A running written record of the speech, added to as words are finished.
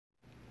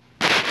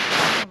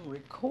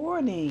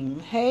Recording.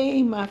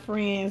 Hey, my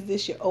friends,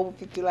 this your over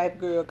 50 life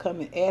girl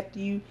coming after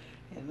you,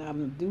 and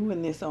I'm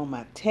doing this on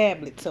my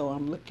tablet, so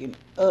I'm looking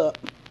up,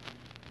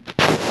 and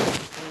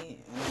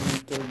I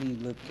need to be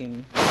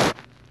looking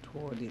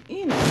toward it.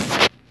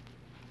 Anyway,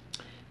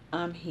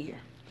 I'm here.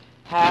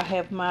 How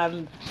have my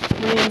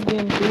friends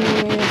been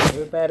doing?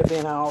 Everybody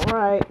been all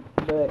right,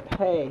 but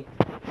hey,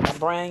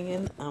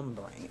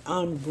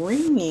 I'm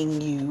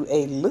bringing you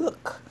a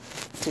look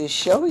to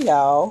show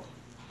y'all.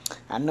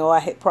 I know I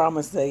had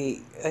promised a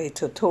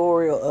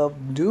tutorial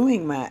of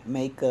doing my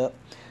makeup,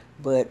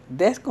 but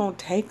that's going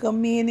to take a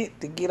minute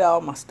to get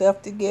all my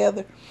stuff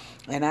together.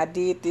 And I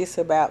did this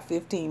about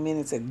 15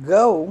 minutes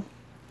ago,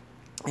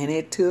 and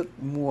it took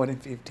more than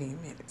 15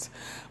 minutes.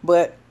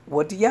 But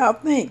what do y'all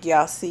think?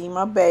 Y'all see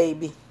my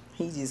baby.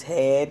 He just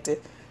had to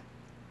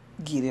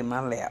get in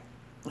my lap,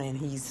 and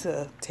he's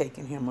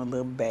taking him a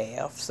little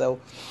bath. So,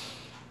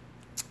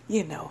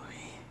 you know,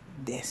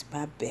 that's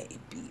my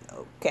baby,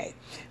 okay?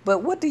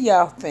 But what do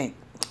y'all think?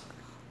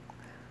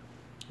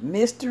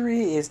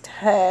 Mystery is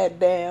tied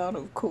down,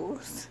 of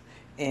course.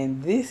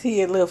 And this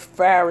here little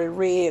fiery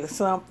red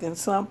something.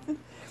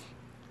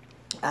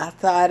 I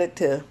thought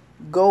to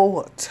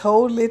go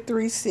totally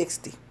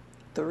 360.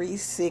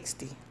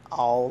 360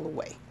 all the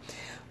way.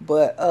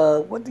 But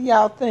what do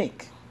y'all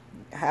think?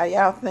 How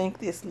y'all think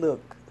this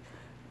look?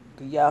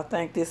 Do y'all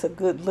think this a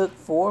good look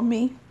for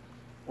me?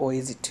 Or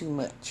is it too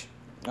much?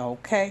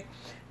 Okay.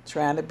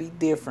 Trying to be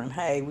different.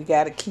 Hey, we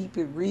got to keep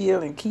it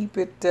real and keep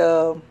it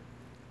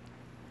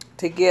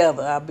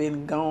together. I've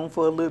been gone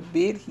for a little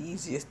bit.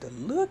 He's just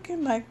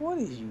looking like, what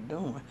is you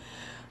doing?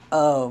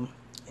 You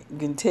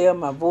can tell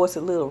my voice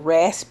a little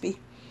raspy.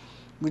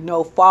 We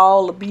know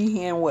fall will be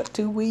here in, what,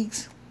 2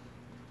 weeks?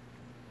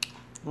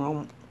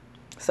 I'm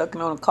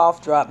sucking on a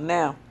cough drop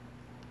now.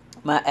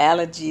 My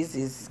allergies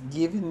is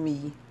giving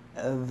me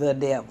the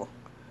devil.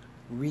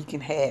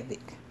 Wreaking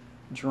havoc.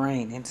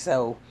 Draining.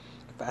 So,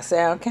 if I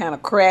sound kind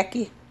of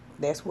cracky,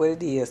 that's what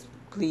it is.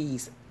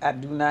 Please, I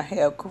do not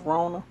have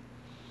corona.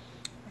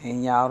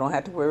 And y'all don't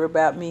have to worry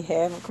about me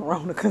having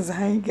corona because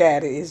I ain't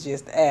got it. It's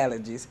just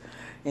allergies.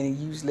 And it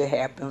usually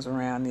happens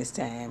around this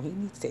time. He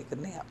needs to take a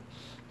nap.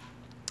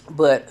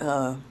 But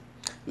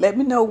let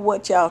me know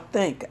what y'all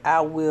think.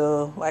 I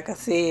will, like I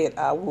said,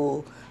 I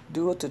will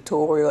do a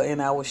tutorial and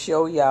I will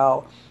show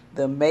y'all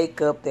the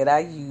makeup that I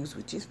use,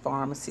 which is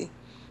Farmasi.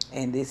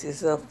 And this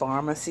is a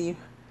Farmasi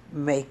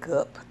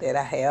makeup that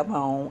I have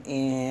on.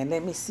 And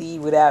let me see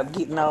without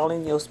getting all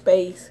in your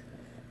space.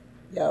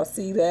 Y'all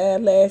see the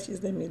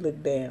eyelashes? Let me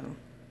look down.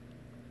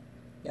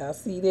 Y'all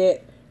see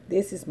that?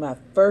 This is my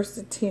first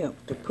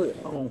attempt to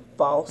put on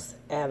false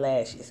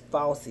eyelashes,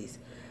 falsies.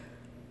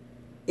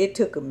 It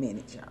took a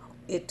minute, y'all.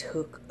 It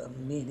took a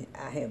minute.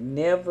 I have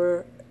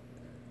never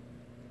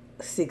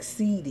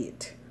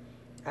succeeded.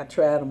 I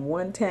tried them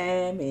one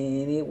time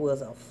and it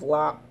was a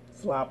flop.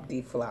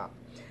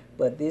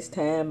 But this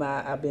time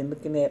I've been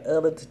looking at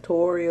other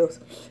tutorials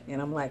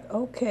and I'm like,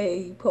 okay,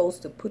 you're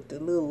supposed to put the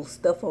little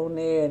stuff on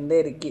there and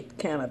let it get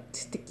kind of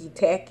sticky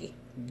tacky.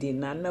 Did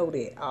not know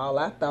that. All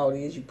I thought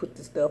is you put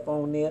the stuff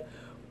on there,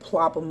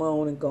 plop them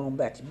on and go on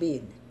about your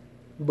business.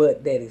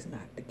 But that is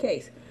not the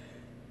case.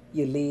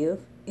 You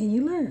live and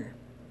you learn.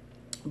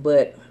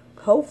 But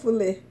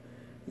hopefully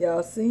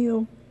y'all see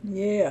them.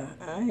 Yeah,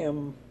 I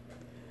am,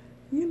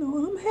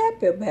 I'm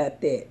happy about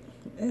that.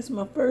 That's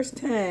my first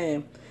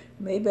time.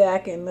 Maybe I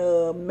can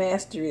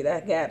master it. I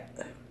got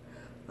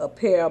a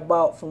pair I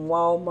bought from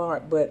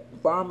Walmart, but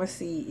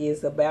Farmasi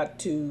is about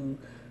to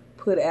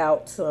put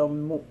out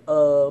some,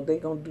 they're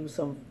going to do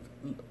some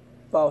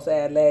false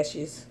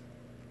eyelashes.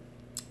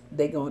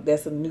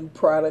 That's a new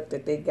product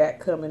that they got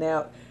coming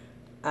out.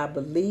 I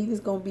believe it's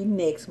going to be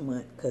next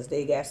month because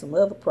they got some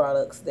other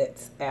products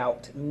that's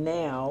out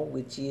now,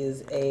 which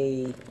is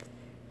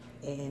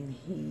and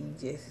he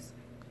just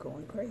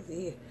going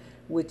crazy here,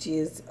 which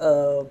is,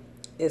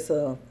 it's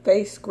a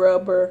face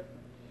scrubber,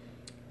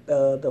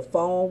 the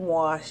foam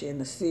wash,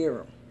 and the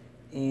serum.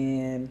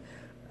 And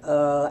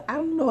I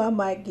don't know, I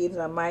might get it,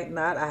 I might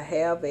not. I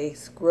have a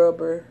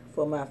scrubber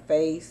for my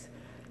face.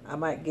 I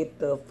might get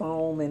the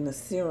foam and the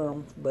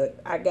serum, but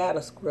I got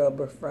a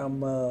scrubber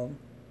from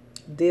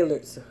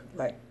Dillard's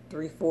like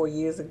 3-4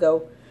 years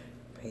ago.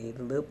 Paid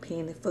a little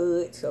penny for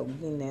it, so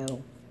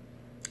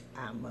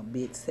I'm a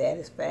bit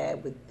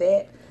satisfied with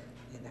that,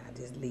 and I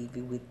just leave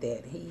it with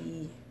that.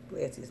 He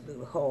bless his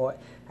little heart.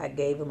 I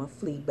gave him a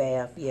flea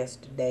bath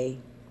yesterday,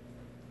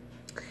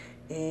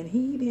 and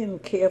he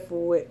didn't care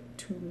for it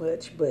too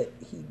much, but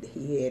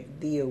he had to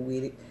deal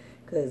with it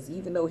because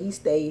even though he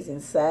stays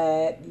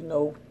inside,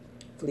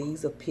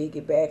 fleas will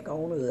piggyback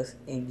on us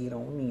and get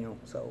on him.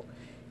 So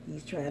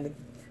he's trying to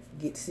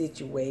get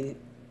situated,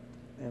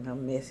 and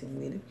I'm messing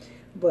with him.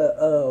 But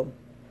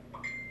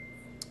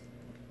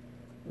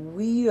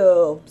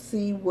we'll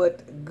see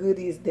what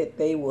goodies that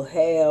they will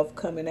have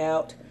coming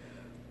out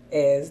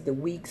as the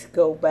weeks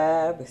go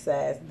by.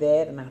 Besides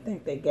that, and I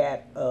think they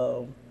got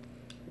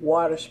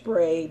water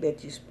spray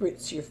that you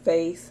spritz your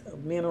face, a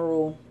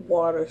mineral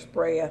water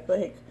spray. I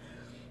think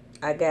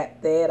I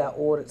got that. I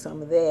ordered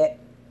some of that.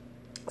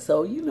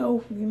 So I'm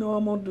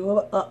gonna do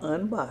a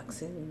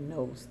unboxing. You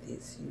knows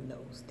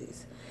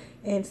this,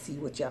 and see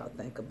what y'all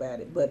think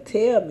about it. But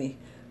tell me,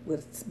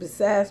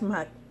 besides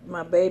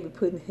my baby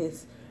putting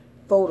his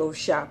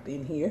Photoshop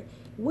in here,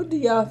 what do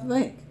y'all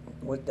think?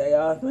 What do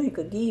y'all think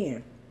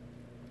again?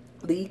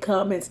 Leave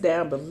comments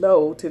down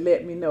below to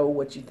let me know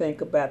what you think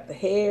about the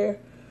hair,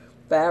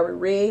 fiery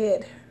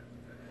red.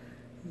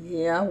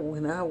 Yeah,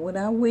 when I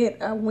went.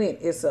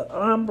 It's an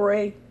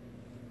ombre.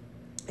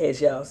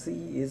 As y'all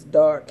see, it's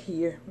dark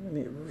here and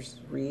it's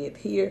red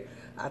here.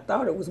 I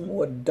thought it was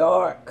more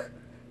dark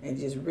and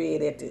just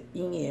red at the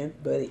end,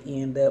 but it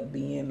ended up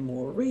being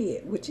more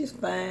red, which is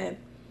fine.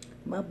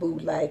 My boo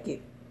like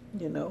it.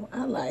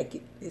 I like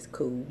it. It's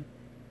cool.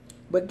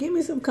 But give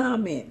me some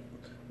comment.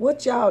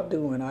 What y'all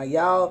doing? Are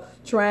y'all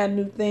trying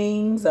new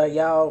things? Are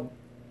y'all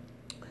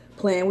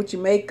playing with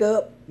your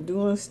makeup,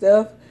 doing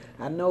stuff?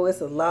 I know it's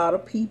a lot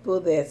of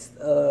people that's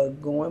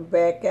going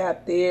back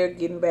out there,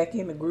 getting back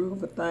in the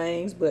groove of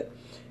things. But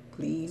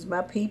please,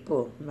 my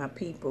people,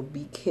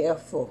 be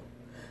careful.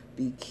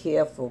 Be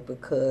careful,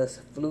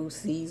 because flu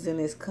season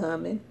is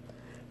coming.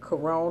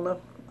 Corona.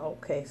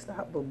 Okay,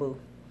 stop, boo-boo.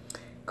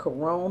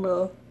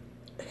 Corona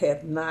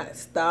have not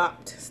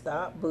stopped.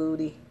 Stop,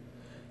 booty.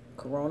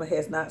 Corona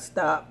has not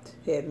stopped,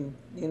 hadn't,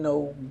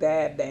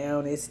 died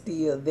down. It's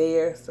still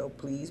there. So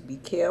please be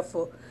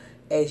careful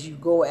as you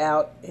go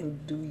out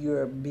and do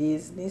your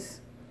business,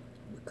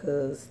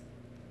 because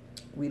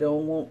we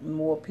don't want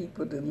more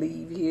people to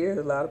leave here.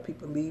 A lot of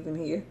people leaving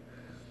here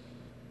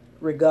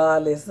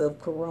regardless of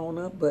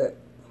Corona. But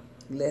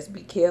let's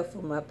be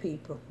careful, my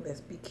people.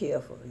 Let's be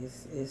careful.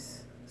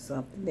 It's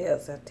something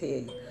else, I tell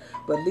you.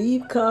 But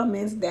leave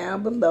comments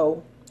down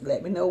below.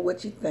 Let me know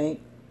what you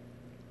think.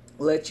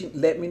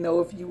 Let me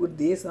know if you would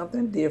do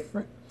something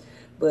different.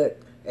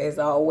 But as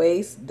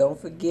always, don't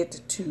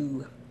forget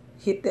to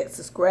hit that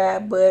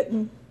subscribe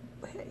button.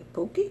 Hey,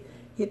 Pookie,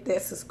 hit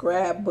that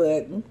subscribe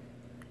button.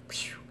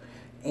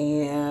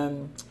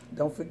 And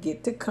don't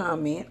forget to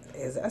comment,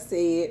 as I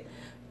said,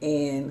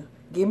 and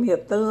give me a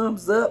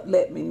thumbs up.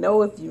 Let me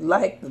know if you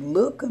like the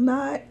look or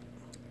not.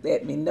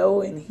 Let me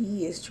know. And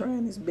he is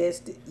trying his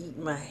best to eat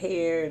my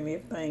hair and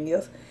everything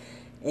else.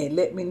 And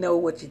let me know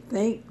what you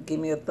think. Give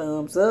me a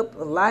thumbs up,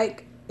 a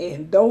like,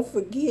 and don't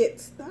forget,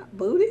 stop,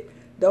 booty.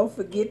 Don't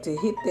forget to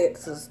hit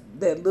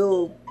that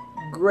little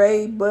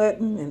gray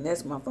button, and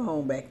that's my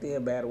phone back there,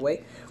 by the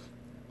way.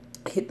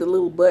 Hit the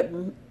little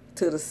button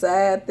to the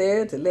side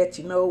there to let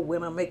you know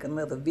when I make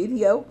another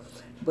video.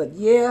 But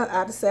yeah,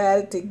 I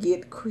decided to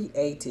get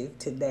creative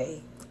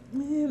today,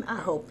 and I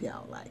hope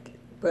y'all like it.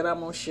 But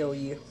I'm gonna show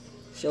you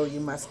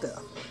my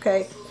stuff,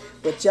 okay?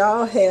 But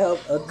y'all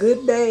have a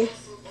good day.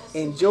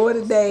 Enjoy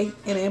the day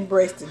and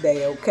embrace the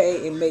day,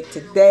 okay? And make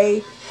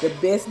today the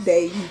best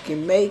day you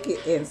can make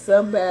it. And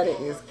somebody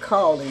is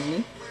calling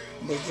me.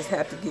 They just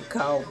have to get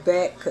called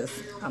back, because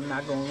I'm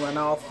not going to run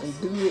off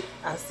and do it.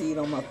 I see it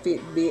on my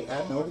Fitbit.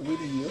 I know who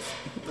it is,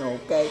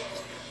 okay?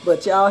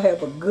 But y'all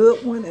have a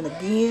good one. And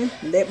again,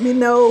 let me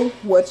know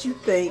what you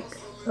think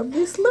of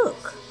this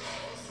look.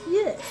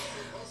 Yes.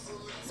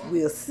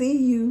 We'll see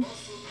you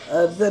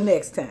the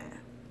next time.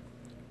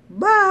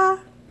 Bye.